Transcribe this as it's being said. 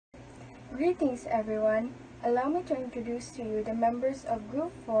Greetings everyone. Allow me to introduce to you the members of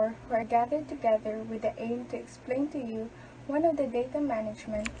Group 4 who are gathered together with the aim to explain to you one of the data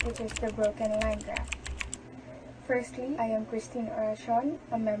management, which is the broken line graph. Firstly, I am Christine Oracion,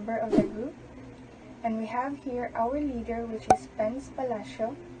 a member of the group, and we have here our leader, which is Pence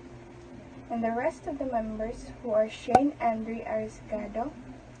Palacio, and the rest of the members who are Shane Andre Ariscado,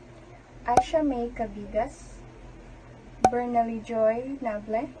 Aisha May Cabigas, Bernally Joy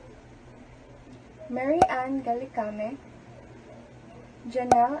Nable, Mary Ann Galicame,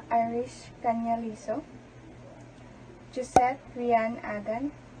 Janelle Irish Canyalizo, Josette Rian Agan,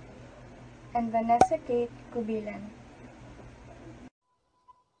 and Vanessa Kate Kubilan.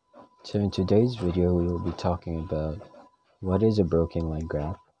 So in today's video, we will be talking about what is a broken line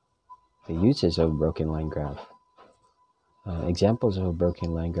graph, the uses of a broken line graph, examples of a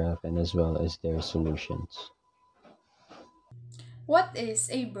broken line graph, and as well as their solutions. What is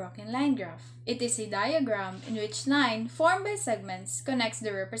a broken line graph? It is a diagram in which line formed by segments connects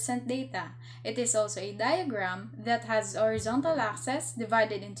the represent data. It is also a diagram that has horizontal axis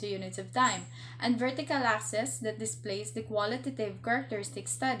divided into units of time and vertical axis that displays the qualitative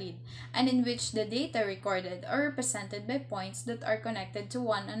characteristics studied and in which the data recorded are represented by points that are connected to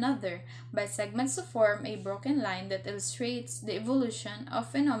one another by segments to form a broken line that illustrates the evolution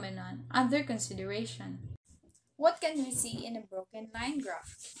of phenomenon under consideration. What can we see in a broken line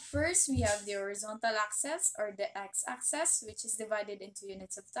graph? First, we have the horizontal axis or the x-axis, which is divided into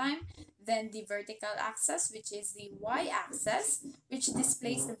units of time. Then the vertical axis, which is the y-axis, which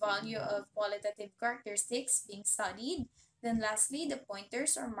displays the value of qualitative characteristics being studied. Then lastly, the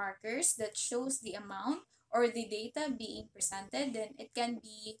pointers or markers that shows the amount or the data being presented. Then it can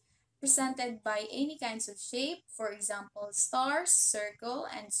be presented by any kinds of shape, for example, stars, circle,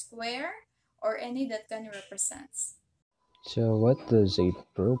 and square, or any that can represents. So what does a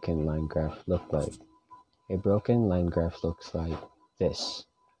broken line graph look like? A broken line graph looks like this.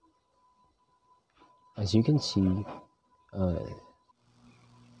 As you can see,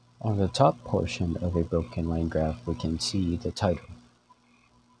 on the top portion of a broken line graph, we can see the title.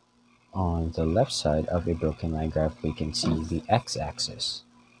 On the left side of a broken line graph, we can see the x-axis.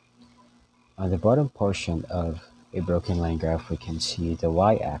 On the bottom portion of a broken line graph, we can see the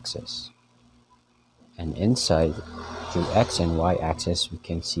y-axis. And inside the x and y axis, we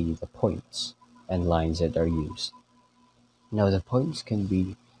can see the points and lines that are used. Now the points can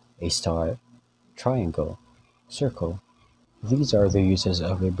be a star, triangle, circle. These are the uses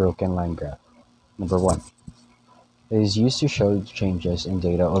of a broken line graph. Number 1. It is used to show changes in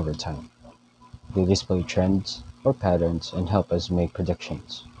data over time. They display trends or patterns and help us make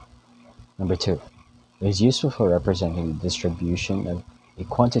predictions. Number 2. It is useful for representing the distribution of a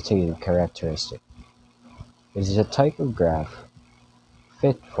quantitative characteristic. It is a type of graph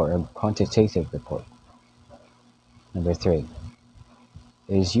fit for a quantitative report. Number 3.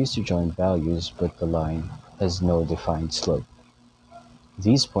 It is used to join values but the line has no defined slope.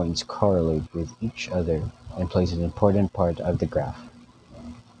 These points correlate with each other and plays an important part of the graph.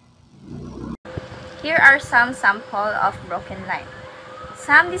 Here are some samples of broken line.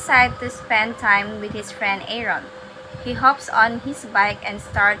 Sam decides to spend time with his friend Aaron. He hops on his bike and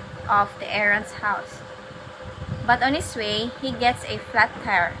starts off to Aaron's house. But on his way, he gets a flat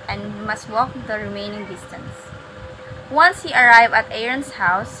tire and must walk the remaining distance. Once he arrives at Aaron's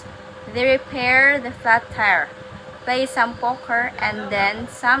house, they repair the flat tire, play some poker, and then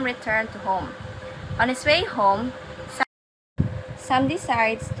Sam returns to home. On his way home, Sam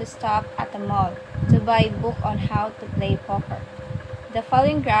decides to stop at the mall to buy a book on how to play poker. The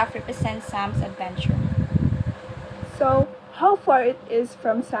following graph represents Sam's adventure. So, how far it is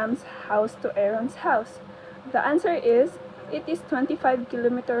from Sam's house to Aaron's house? The answer is, it is 25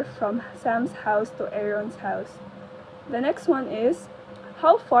 kilometers from Sam's house to Aaron's house. The next one is,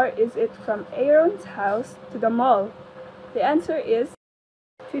 how far is it from Aaron's house to the mall? The answer is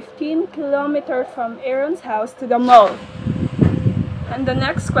 15 kilometers from Aaron's house to the mall. And the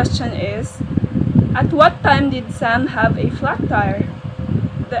next question is, at what time did Sam have a flat tire?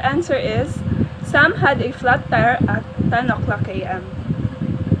 The answer is, Sam had a flat tire at 10 o'clock a.m.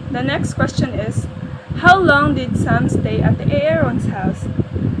 The next question is, how long did Sam stay at Aaron's house?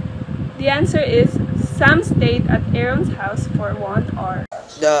 The answer is, Sam stayed at Aaron's house for 1 hour.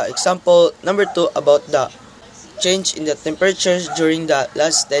 The example number 2 about the change in the temperatures during the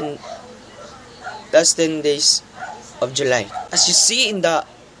last 10 days of July. As you see in the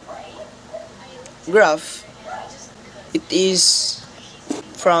graph, it is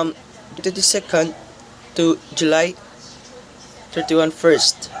from 22nd to July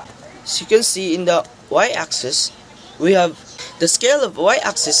 31st. As you can see in the y-axis, we have The scale of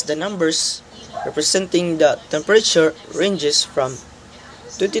y-axis, the numbers representing the temperature ranges from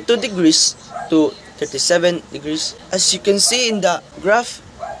 22 degrees to 37 degrees. As you can see in the graph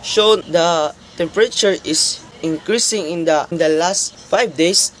shown, the temperature is increasing in the last 5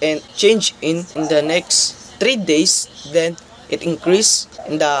 days and change in the next 3 days, then it increased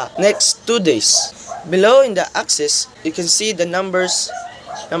in the next 2 days. Below in the axis, you can see the number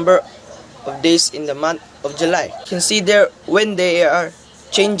of days in the month of July. You can see there when they are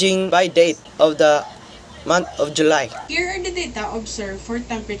changing by date of the month of July. Here are the data observed for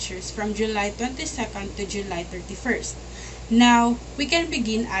temperatures from July 22nd to July 31st. Now, we can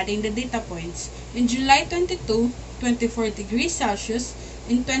begin adding the data points. In July 22, 24 degrees Celsius.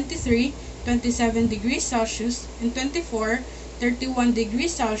 In 23, 27 degrees Celsius. In 24, 31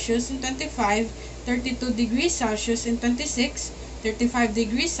 degrees Celsius. In 25, 32 degrees Celsius. In 26, 35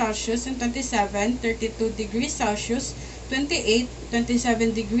 degrees Celsius. In 27, 32 degrees Celsius. 28,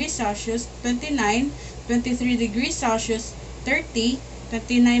 27 degrees Celsius. 29, 23 degrees Celsius. 30,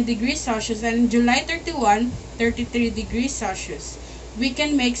 29 degrees Celsius, and in July 31, 33 degrees Celsius. We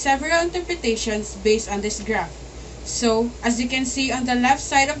can make several interpretations based on this graph. So, as you can see on the left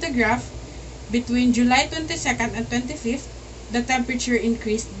side of the graph, between July 22nd and 25th, the temperature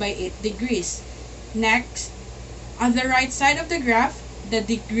increased by 8 degrees. Next, on the right side of the graph, the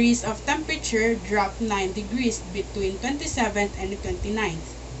degrees of temperature dropped 9 degrees between 27th and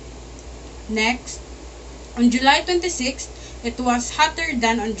 29th. Next, on July 26th, it was hotter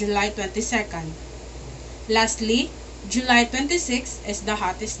than on July 22nd. Lastly, July 26th is the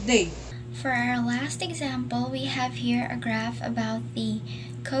hottest day. For our last example, we have here a graph about the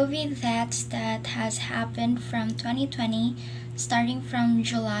COVID deaths that has happened from 2020, starting from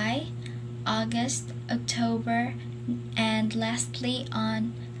July, August, October, and lastly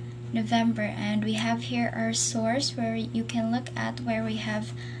on November. And we have here our source where you can look at where we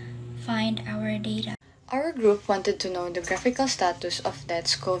have find our data. Our group wanted to know the graphical status of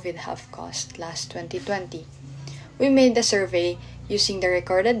deaths COVID have caused last 2020. We made the survey using the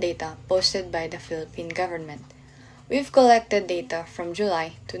recorded data posted by the Philippine government. We've collected data from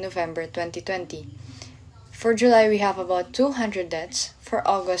July to November 2020. For July, we have about 200 deaths, for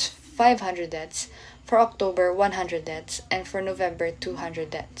August, 500 deaths, for October, 100 deaths, and for November, 200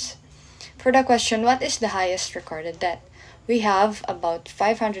 deaths. For the question, what is the highest recorded death? We have about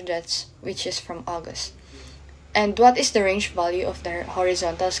 500 deaths, which is from August. And what is the range value of the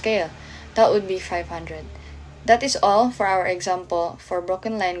horizontal scale? That would be 500. That is all for our example for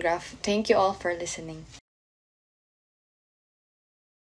broken line graph. Thank you all for listening.